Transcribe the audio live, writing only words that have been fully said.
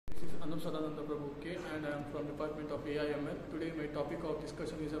Sadananda Prabhu K, and I am from Department of AIML. Today my topic of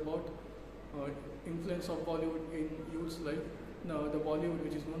discussion is about influence of Bollywood in youth's life. Now the Bollywood,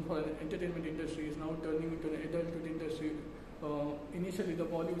 which is known for an entertainment industry, is now turning into an adulthood industry. Initially the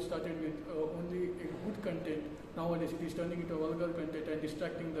Bollywood started with only a good content. Nowadays it is turning into vulgar content and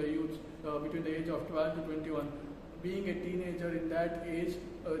distracting the youth between the age of 12 to 21. Being a teenager in that age,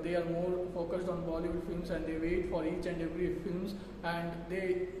 they are more focused on Bollywood films and they wait for each and every films, and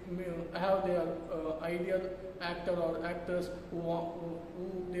they have their ideal actor or actors who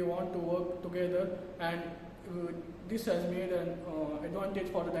they want to work together, and this has made an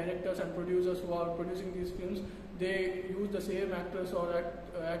advantage for the directors and producers who are producing these films. They use the same actors or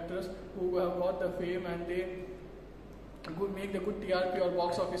actors who have got the fame, and they make the good TRP or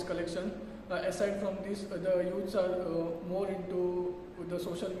box office collection. Aside from this, the youths are more into the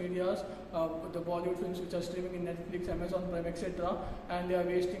social medias, the Bollywood films which are streaming in Netflix, Amazon Prime, etc. And they are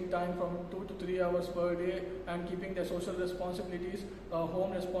wasting time from 2 to 3 hours per day and keeping their social responsibilities,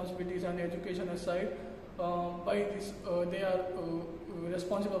 home responsibilities and education aside. By this, they are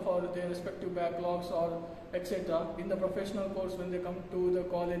responsible for their respective backlogs or etc. In the professional course, when they come to the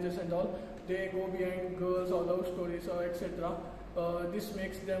colleges and all, they go behind girls or love stories or etc. This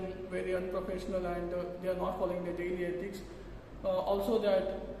makes them very unprofessional, and they are not following the daily ethics. Also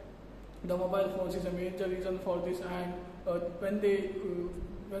that the mobile phones is a major reason for this, and when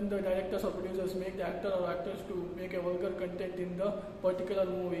the directors or producers make the actor or actors to make a vulgar content in the particular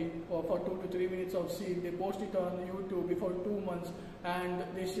movie for 2 to 3 minutes of scene, they post it on YouTube before 2 months, and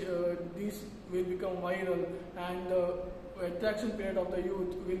this will become viral, and the attraction period of the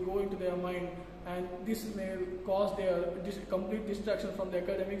youth will go into their mind, and this may cause their complete distraction from the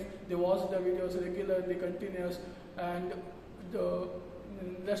academics. They watch the videos regularly, continuous, and the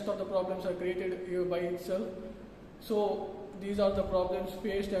rest of the problems are created by itself. So these are the problems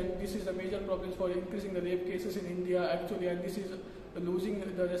faced, and this is a major problem for increasing the rape cases in India actually, and this is losing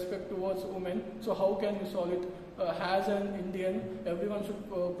the respect towards women. So how can you solve it? As an Indian, everyone should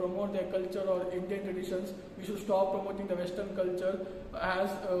promote their culture or Indian traditions. We should stop promoting the Western culture.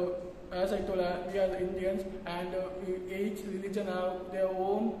 As I told, we are Indians, and each religion have their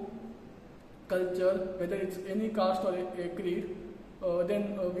own culture, whether it's any caste or a creed.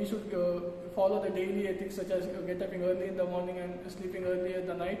 Then we should follow the daily ethics, such as getting up early in the morning and sleeping early at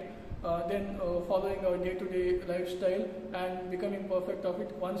the night. Then following our day-to-day lifestyle and becoming perfect of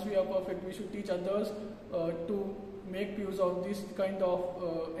it. Once we are perfect, we should teach others to make use of this kind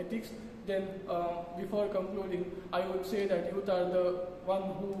of ethics. Then before concluding, I would say that youth are the one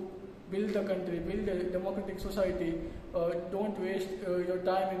who build the country, build a democratic society. Don't waste your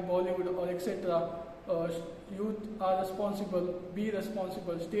time in Bollywood or etc. Youth are responsible, be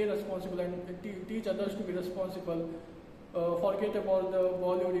responsible, stay responsible, and teach others to be responsible. Forget about the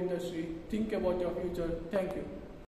Bollywood industry. Think about your future. Thank you.